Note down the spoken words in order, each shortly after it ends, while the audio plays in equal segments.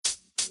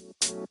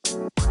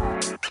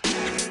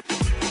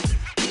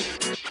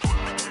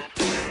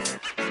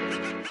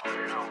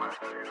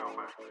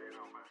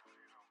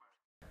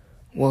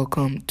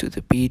Welcome to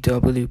the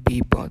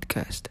BWP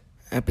podcast,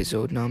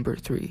 episode number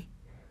 3.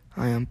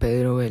 I am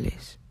Pedro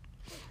Ellis.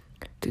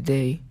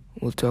 Today,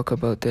 we'll talk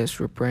about the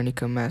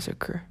Srebrenica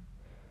Massacre.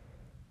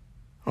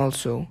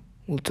 Also,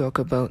 we'll talk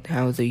about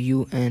how the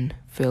UN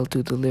failed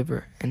to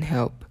deliver and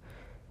help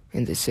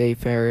in the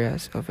safe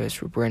areas of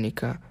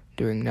Srebrenica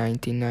during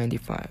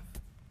 1995.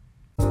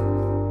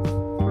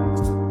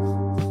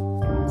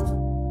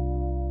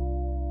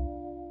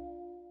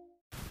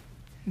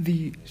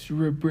 The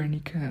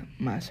Srebrenica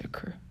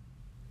Massacre.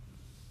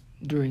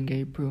 During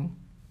April,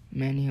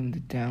 many of the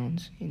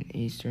towns in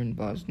eastern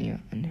Bosnia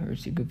and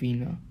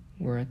Herzegovina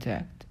were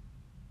attacked.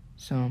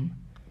 Some,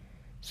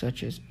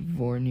 such as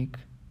Vornik,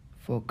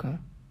 Foka,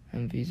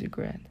 and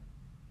Visegrad.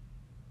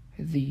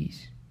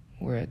 These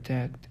were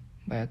attacked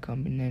by a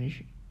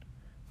combination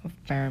of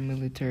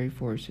paramilitary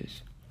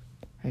forces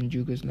and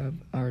Yugoslav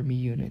army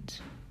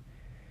units.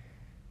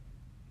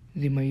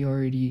 The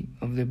majority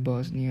of the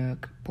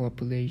Bosniak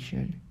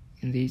population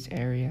in this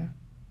area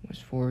was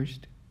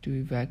forced to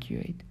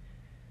evacuate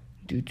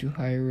due to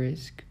high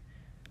risk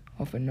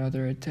of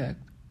another attack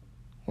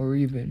or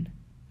even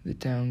the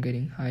town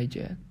getting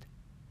hijacked.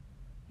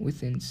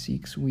 Within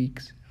 6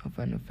 weeks of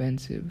an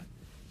offensive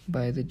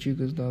by the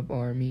Yugoslav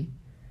army,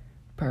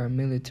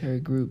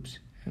 paramilitary groups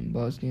and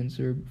Bosnian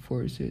Serb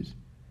forces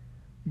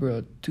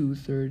brought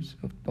 2/3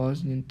 of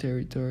Bosnian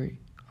territory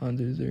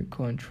under their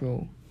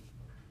control.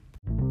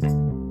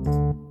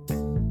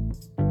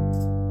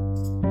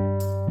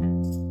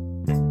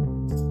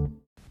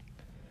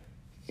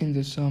 In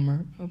the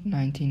summer of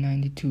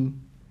 1992,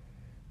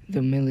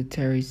 the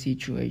military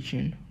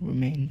situation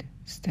remained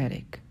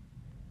static.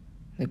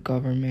 The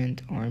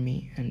government,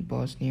 army, and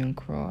Bosnian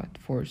Croat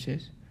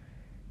forces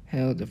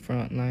held the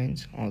front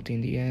lines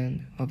until the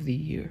end of the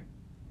year.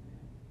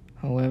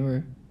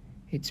 However,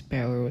 its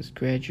power was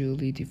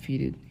gradually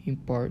defeated in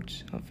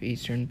parts of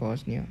eastern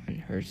Bosnia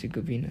and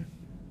Herzegovina.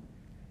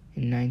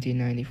 In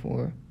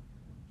 1994,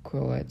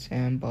 Croats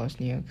and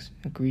Bosniaks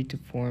agreed to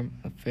form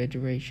a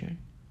federation.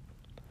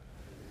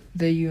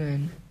 The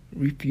UN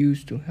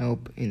refused to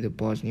help in the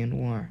Bosnian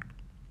War,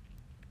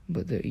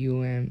 but the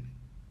UN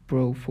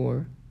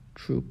Pro-4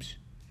 troops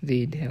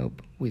did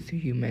help with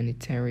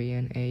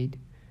humanitarian aid.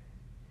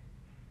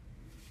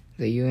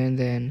 The UN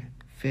then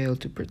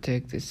failed to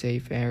protect the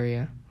safe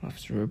area of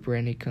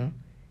Srebrenica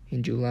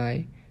in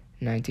July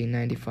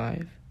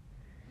 1995.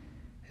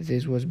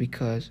 This was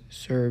because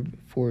Serb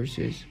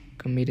forces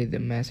committed the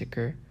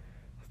massacre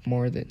of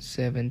more than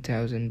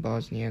 7,000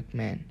 Bosniak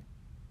men.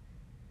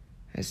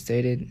 As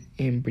stated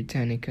in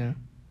Britannica,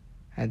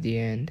 at the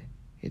end,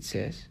 it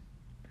says,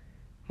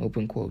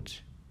 open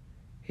quotes,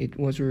 "It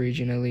was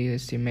originally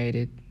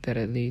estimated that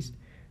at least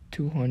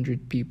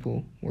 200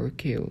 people were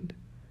killed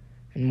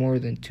and more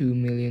than 2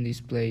 million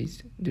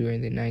displaced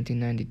during the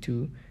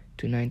 1992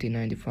 to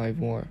 1995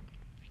 war.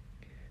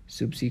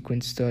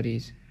 Subsequent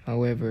studies,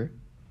 however,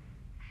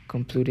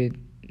 concluded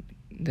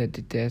that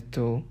the death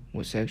toll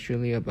was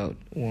actually about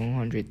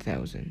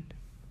 100,000.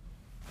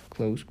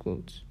 Close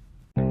quotes.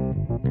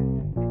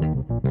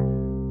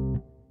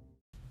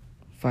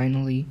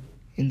 Finally,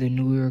 in the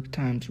New York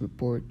Times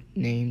report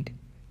named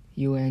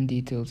UN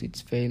details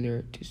its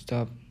failure to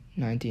stop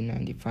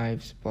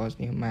 1995's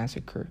Bosnia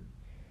massacre,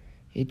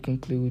 it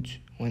concludes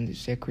when the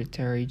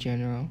Secretary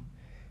General,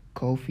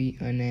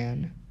 Kofi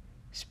Annan,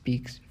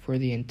 speaks for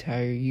the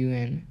entire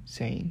UN,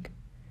 saying,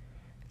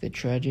 "The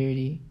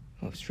tragedy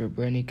of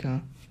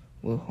Srebrenica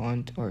will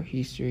haunt our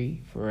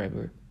history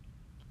forever."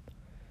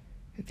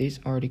 This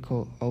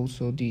article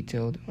also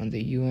detailed on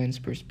the UN's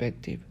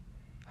perspective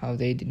how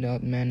they did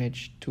not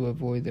manage to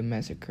avoid the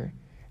massacre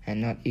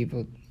and not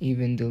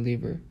even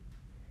deliver.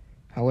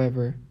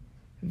 However,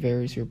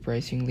 very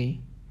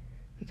surprisingly,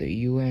 the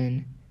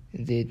UN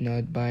did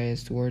not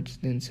bias towards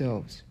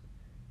themselves,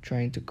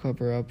 trying to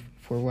cover up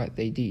for what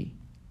they did,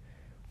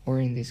 or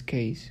in this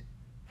case,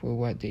 for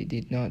what they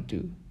did not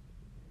do.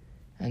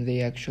 And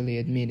they actually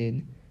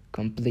admitted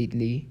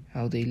completely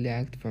how they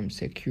lacked from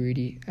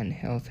security and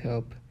health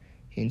help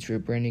in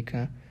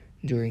Srebrenica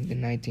during the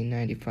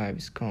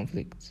 1995's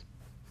conflicts.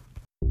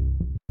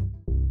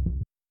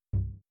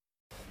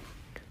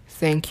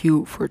 Thank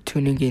you for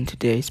tuning in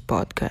today's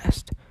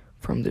podcast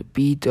from the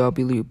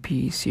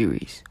BWP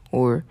series,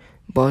 or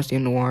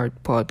Bosnian War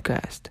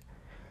podcast.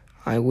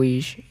 I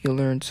wish you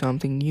learned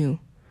something new,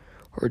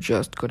 or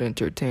just got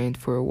entertained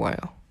for a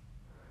while.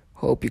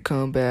 Hope you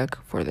come back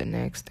for the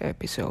next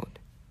episode.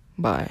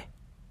 Bye.